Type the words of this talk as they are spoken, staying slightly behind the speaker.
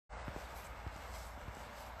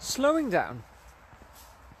Slowing down.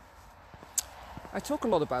 I talk a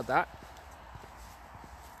lot about that.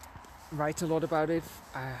 Write a lot about it.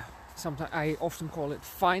 Sometimes I often call it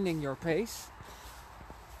finding your pace,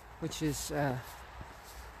 which is a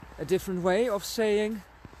different way of saying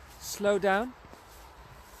slow down.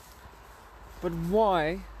 But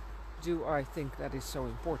why do I think that is so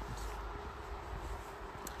important?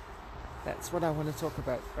 That's what I want to talk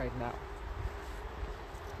about right now.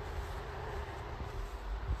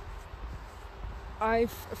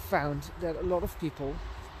 I've found that a lot of people,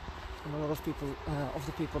 of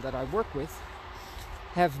the people that I work with,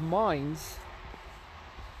 have minds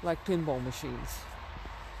like pinball machines.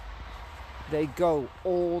 They go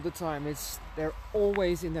all the time. They're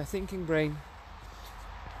always in their thinking brain,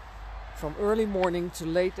 from early morning to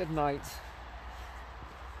late at night.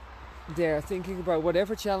 They're thinking about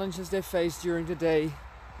whatever challenges they face during the day,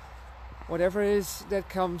 whatever it is that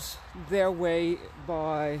comes their way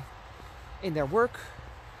in their work,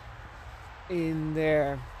 in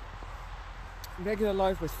their regular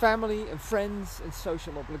life with family and friends and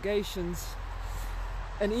social obligations.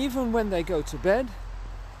 And even when they go to bed,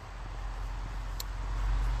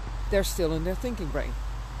 they're still in their thinking brain.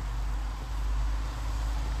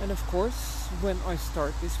 And of course, when I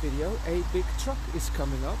start this video, a big truck is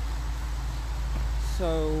coming up.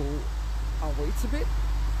 So I'll wait a bit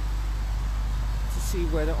to see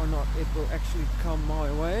whether or not it will actually come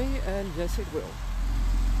my way, and yes, it will.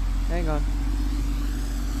 Hang on.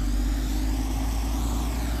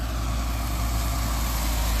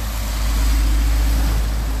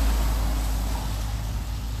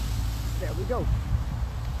 There we go.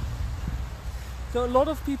 So a lot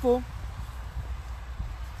of people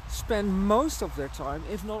spend most of their time,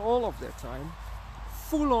 if not all of their time,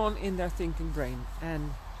 full on in their thinking brain.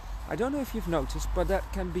 And I don't know if you've noticed, but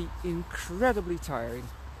that can be incredibly tiring.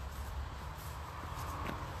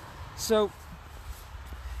 So,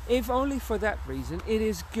 if only for that reason, it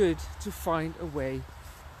is good to find a way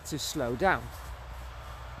to slow down.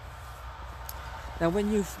 Now,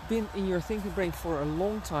 when you've been in your thinking brain for a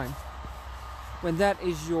long time, when that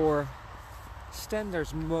is your standard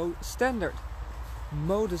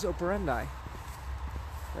modus operandi,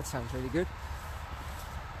 that sounds really good.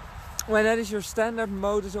 When that is your standard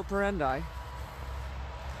modus operandi,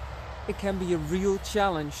 it can be a real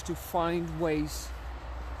challenge to find ways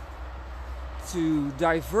to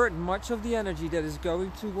divert much of the energy that is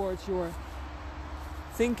going towards your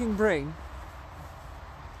thinking brain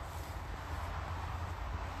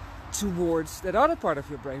towards that other part of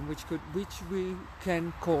your brain, which we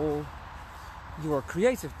can call your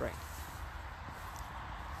creative brain.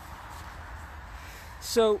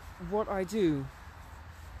 So what I do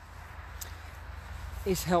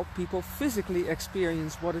is help people physically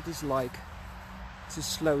experience what it is like to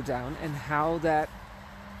slow down, and how that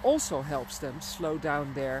also helps them slow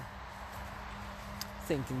down their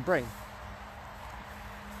thinking brain.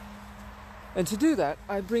 And to do that,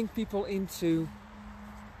 I bring people into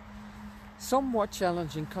somewhat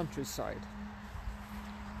challenging countryside.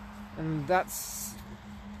 And those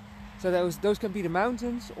can be the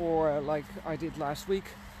mountains, or like I did last week,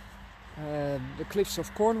 the cliffs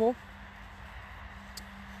of Cornwall.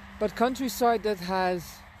 But countryside that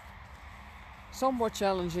has somewhat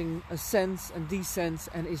challenging ascents and descents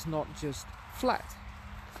and is not just flat.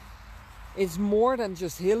 It's more than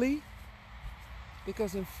just hilly,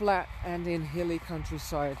 because in flat and in hilly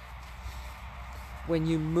countryside, when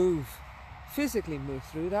you physically move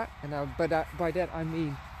through that, and by that I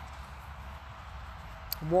mean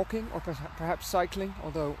walking or perhaps cycling,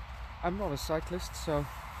 although I'm not a cyclist, so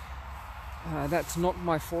that's not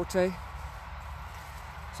my forte.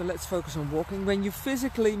 So let's focus on walking. When you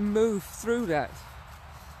physically move through that,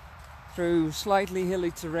 through slightly hilly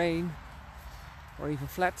terrain or even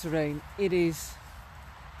flat terrain, it is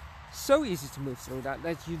so easy to move through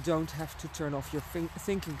that you don't have to turn off your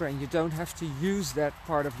thinking brain. You don't have to use that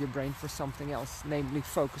part of your brain for something else, namely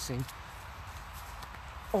focusing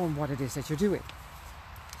on what it is that you're doing.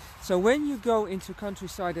 So when you go into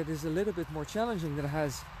countryside that is a little bit more challenging, that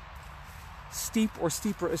has steep or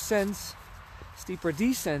steeper ascents, steeper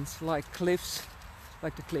descents, like cliffs,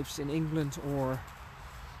 like the cliffs in England or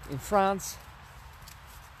in France,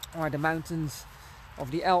 or the mountains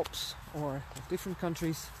of the Alps, or of different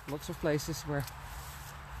countries, lots of places where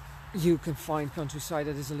you can find countryside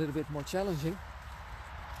that is a little bit more challenging.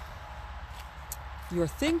 Your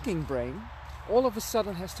thinking brain all of a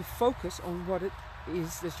sudden has to focus on what it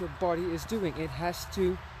is that your body is doing. It has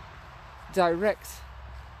to direct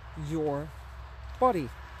your body.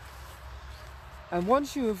 And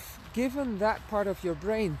once you've given that part of your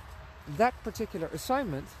brain that particular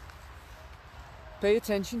assignment, Pay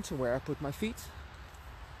attention to where I put my feet.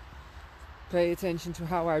 Pay attention to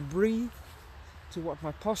how I breathe, to what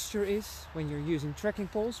my posture is when you're using trekking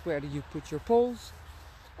poles. Where do you put your poles?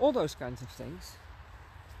 All those kinds of things.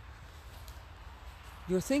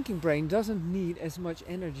 Your thinking brain doesn't need as much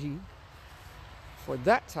energy for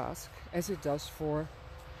that task as it does for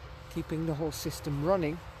keeping the whole system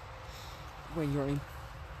running when you're in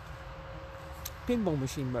pinball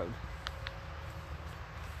machine mode.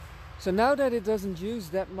 So now that it doesn't use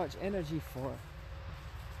that much energy for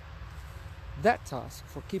that task,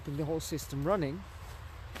 for keeping the whole system running,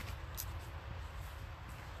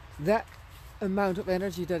 that amount of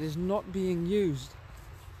energy that is not being used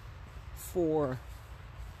for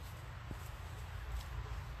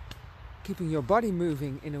keeping your body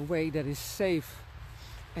moving in a way that is safe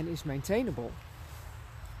and is maintainable,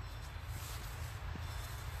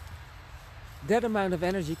 that amount of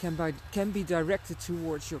energy can be directed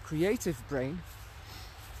towards your creative brain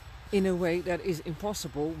in a way that is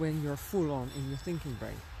impossible when you're full on in your thinking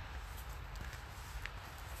brain.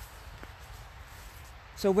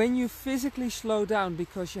 So when you physically slow down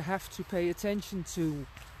because you have to pay attention to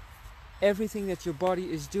everything that your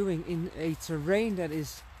body is doing in a terrain that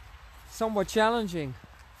is somewhat challenging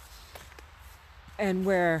and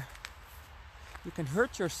where you can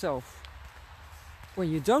hurt yourself when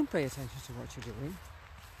you don't pay attention to what you're doing,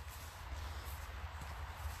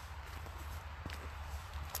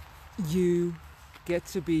 you get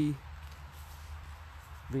to be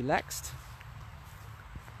relaxed,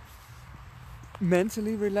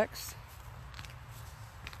 mentally relaxed.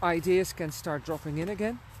 Ideas can start dropping in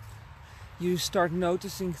again. You start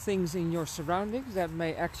noticing things in your surroundings that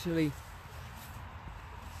may actually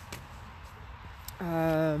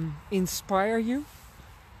inspire you,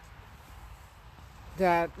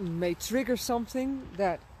 that may trigger something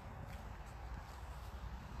that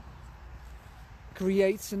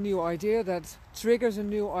creates a new idea, that triggers a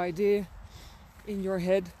new idea in your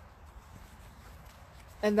head.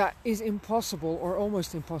 And that is impossible, or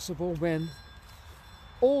almost impossible, when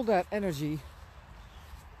all that energy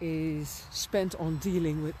is spent on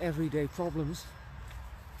dealing with everyday problems,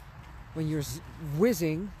 when you're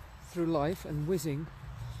whizzing through life and whizzing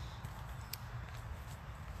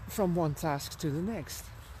from one task to the next.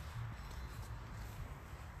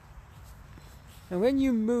 And when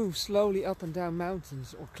you move slowly up and down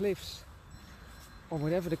mountains or cliffs or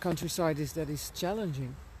whatever the countryside is that is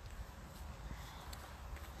challenging,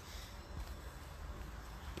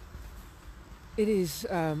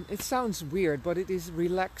 it sounds weird, but it is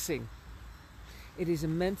relaxing. It is a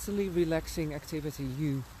mentally relaxing activity.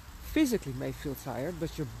 You physically may feel tired,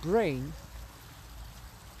 but your brain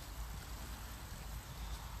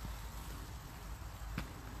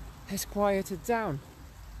has quieted down.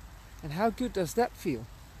 And how good does that feel?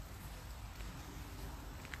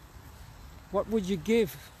 What would you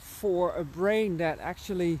give for a brain that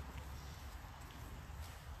actually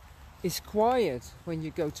is quiet when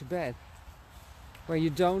you go to bed? Where you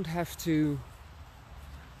don't have to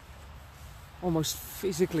almost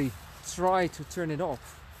physically try to turn it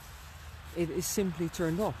off. It is simply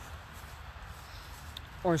turned off.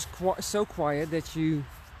 Or it's so quiet that you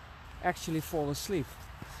actually fall asleep.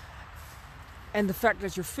 And the fact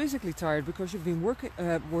that you're physically tired because you've been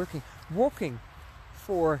walking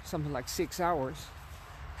for something like 6 hours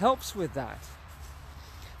helps with that.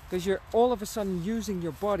 Because you're all of a sudden using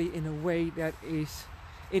your body in a way that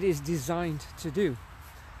it is designed to do.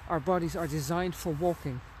 Our bodies are designed for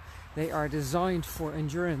walking. They are designed for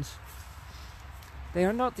endurance. They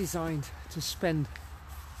are not designed to spend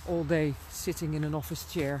all day sitting in an office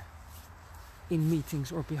chair in meetings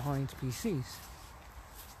or behind PCs.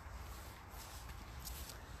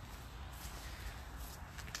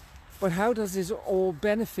 But how does this all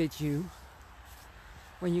benefit you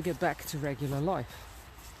when you get back to regular life?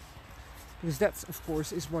 Because that, of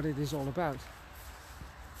course, is what it is all about.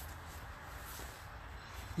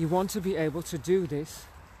 You want to be able to do this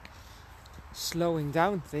slowing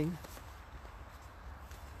down thing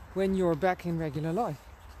when you're back in regular life.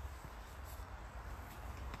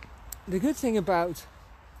 The good thing about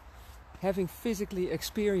having physically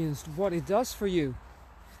experienced what it does for you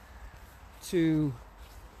to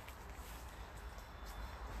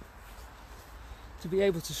be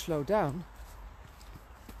able to slow down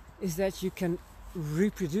is that you can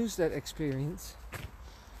reproduce that experience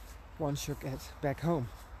once you get back home.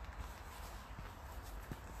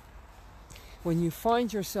 When you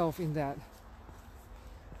find yourself in that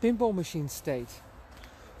pinball machine state,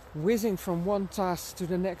 whizzing from one task to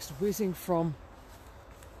the next, whizzing through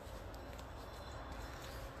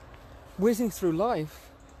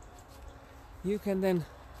life, you can then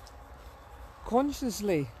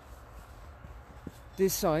consciously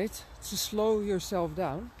decide to slow yourself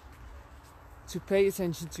down, to pay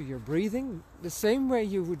attention to your breathing, the same way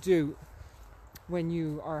you would do when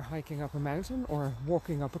you are hiking up a mountain or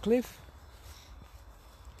walking up a cliff,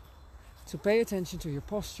 to pay attention to your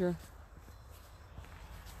posture,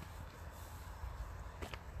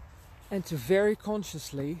 and to very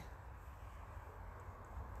consciously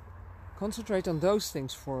concentrate on those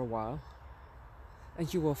things for a while,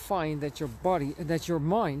 and you will find that your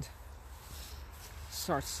mind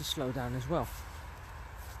starts to slow down as well.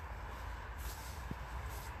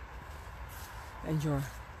 And your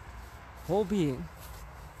whole being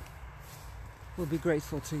will be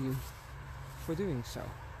grateful to you for doing so.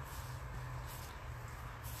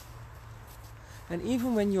 And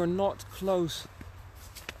even when you're not close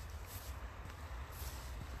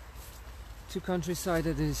to countryside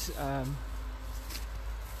that is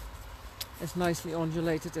as nicely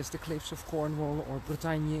undulated as the cliffs of Cornwall or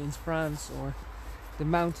Bretagne in France or the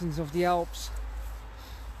mountains of the Alps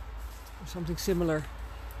or something similar,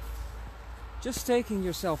 just taking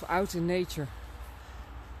yourself out in nature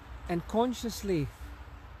and consciously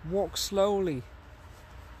walk slowly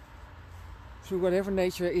through whatever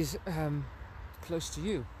nature is close to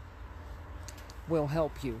you will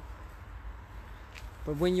help you.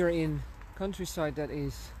 But when you're in countryside that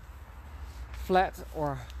is flat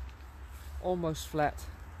or almost flat,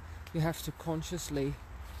 you have to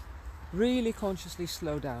really consciously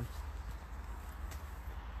slow down.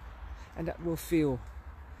 And that will feel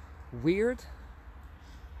weird.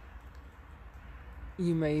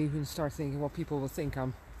 You may even start thinking, well, people will think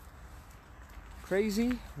I'm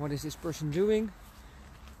crazy. What is this person doing?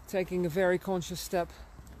 Taking a very conscious step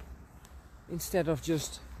instead of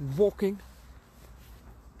just walking.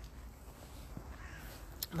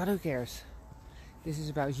 But who cares? This is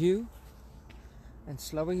about you and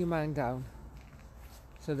slowing your mind down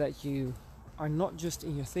so that you are not just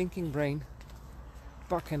in your thinking brain,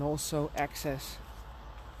 but can also access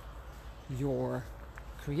your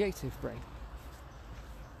creative brain.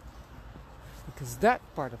 Because that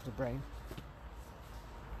part of the brain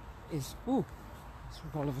is, it's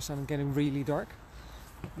all of a sudden getting really dark.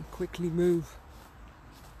 We quickly move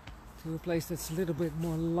to a place that's a little bit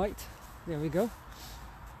more light. There we go.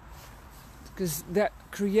 Because that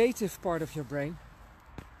creative part of your brain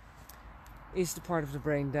is the part of the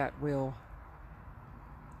brain that will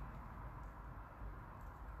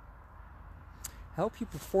help you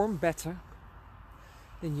perform better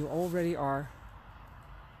than you already are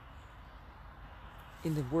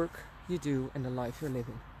in the work you do and the life you're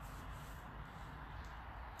living.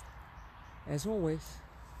 As always,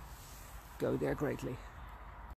 go there greatly.